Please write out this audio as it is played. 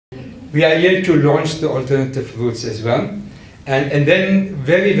We are here to launch the alternative routes as well. And then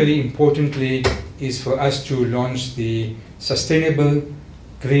very, very importantly is for us to launch the sustainable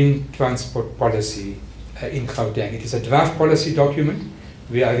green transport policy in Gauteng. It is a draft policy document.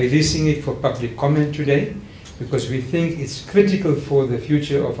 We are releasing it for public comment today because we think it's critical for the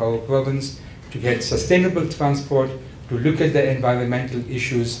future of our province to get sustainable transport, to look at the environmental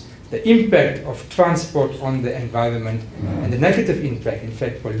issues, the impact of transport on the environment, and the negative impact, in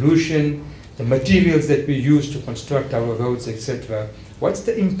fact, pollution, the materials that we use to construct our roads, etc. What's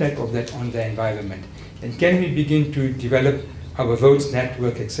the impact of that on the environment? And can we begin to develop our roads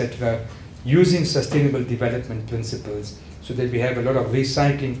network, etc., using sustainable development principles so that we have a lot of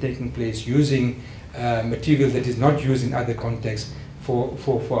recycling taking place, using material that is not used in other contexts for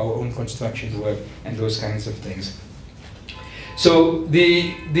our own construction work and those kinds of things. So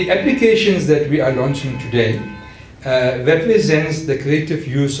the applications that we are launching today represents the creative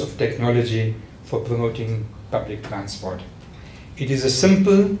use of technology for promoting public transport. It is a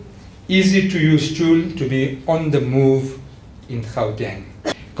simple, easy to use tool to be on the move in Gauteng.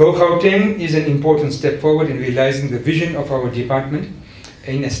 GoGauteng is an important step forward in realizing the vision of our department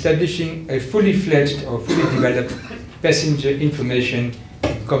in establishing a fully fledged or fully developed passenger information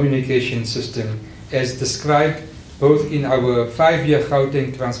and communication system as described both in our 5-year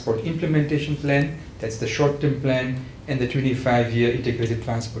Gauteng Transport Implementation Plan, that's the short-term plan, and the 25-year Integrated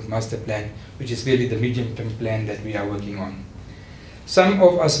Transport Master Plan, which is really the medium-term plan that we are working on. Some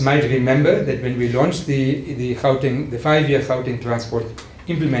of us might remember that when we launched the 5-year Gauteng Transport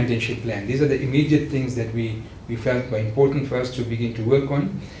Implementation Plan, these are the immediate things that we felt were important for us to begin to work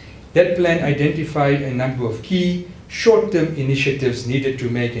on. That plan identified a number of key short-term initiatives needed to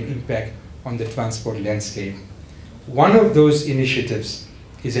make an impact on the transport landscape. One of those initiatives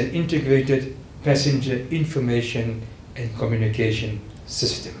is an integrated passenger information and communication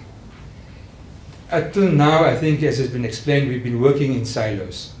system. Until now, I think, as has been explained, we've been working in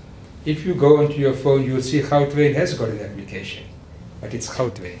silos. If you go onto your phone, you'll see Gauteng has got an application, but it's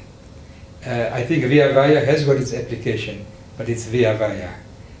Gauteng. I think Via Vaya has got its application, but it's Via Vaya.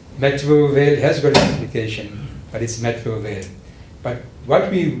 Metro Rail has got an application, but it's Metro Rail. But what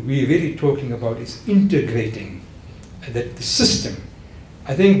we're really talking about is integrating the system.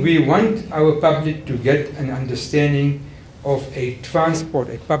 I think we want our public to get an understanding of a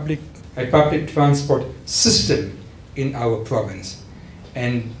public transport system in our province.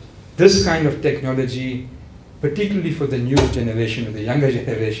 And this kind of technology, particularly for the new generation or the younger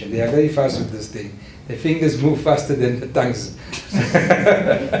generation, they are very fast with this thing. Their fingers move faster than the tongues.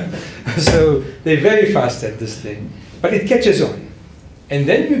 So they're very fast at this thing. But it catches on. And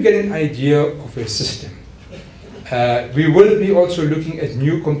then you get an idea of a system. We will be also looking at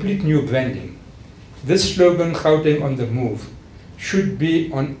complete new branding. This slogan, Gauteng on the Move, should be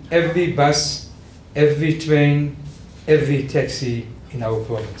on every bus, every train, every taxi in our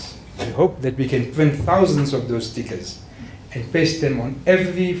province. I hope that we can print thousands of those stickers and paste them on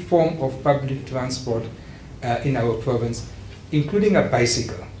every form of public transport in our province, including a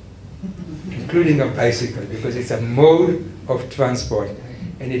bicycle. Including a bicycle, because it's a mode of transport.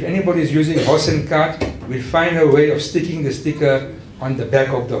 And if anybody is using horse and cart, we'll find a way of sticking the sticker on the back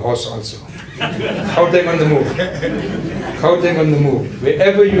of the horse also. Gauteng on the move. Gauteng on the move.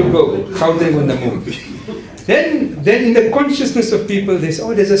 Wherever you go, Gauteng on the move. Then in the consciousness of people, they say,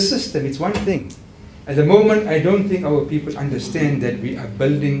 oh, there's a system, it's one thing. At the moment, I don't think our people understand that we are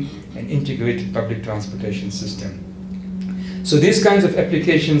building an integrated public transportation system. So these kinds of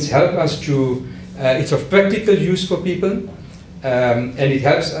applications help us to, it's of practical use for people, and it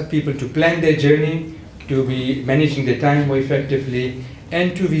helps people to plan their journey, to be managing their time more effectively,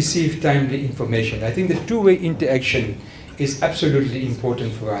 and to receive timely information. I think the two-way interaction is absolutely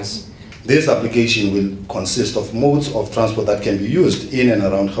important for us. This application will consist of modes of transport that can be used in and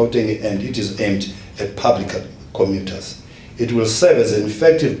around Gauteng, and it is aimed at public commuters. It will serve as an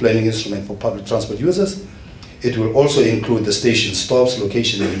effective planning instrument for public transport users. It will also include the station stops,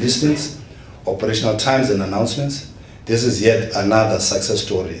 location and listings, operational times and announcements. This is yet another success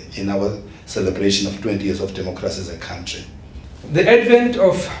story in our celebration of 20 years of democracy as a country. The advent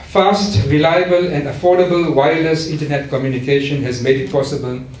of fast, reliable and affordable wireless internet communication has made it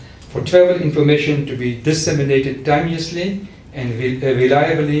possible for travel information to be disseminated timelessly and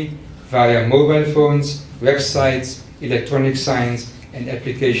reliably via mobile phones, websites, electronic signs and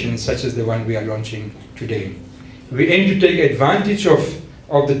applications such as the one we are launching today. We aim to take advantage of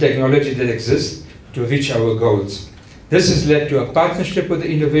the technology that exists to reach our goals. This has led to a partnership with the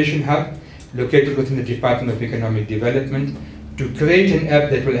Innovation Hub, located within the Department of Economic Development, to create an app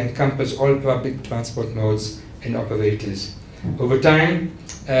that will encompass all public transport modes and operators. Over time,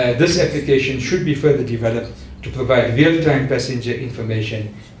 this application should be further developed to provide real-time passenger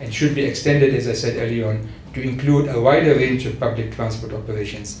information and should be extended, as I said earlier on, to include a wider range of public transport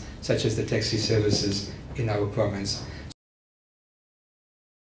operations, such as the taxi services in our province.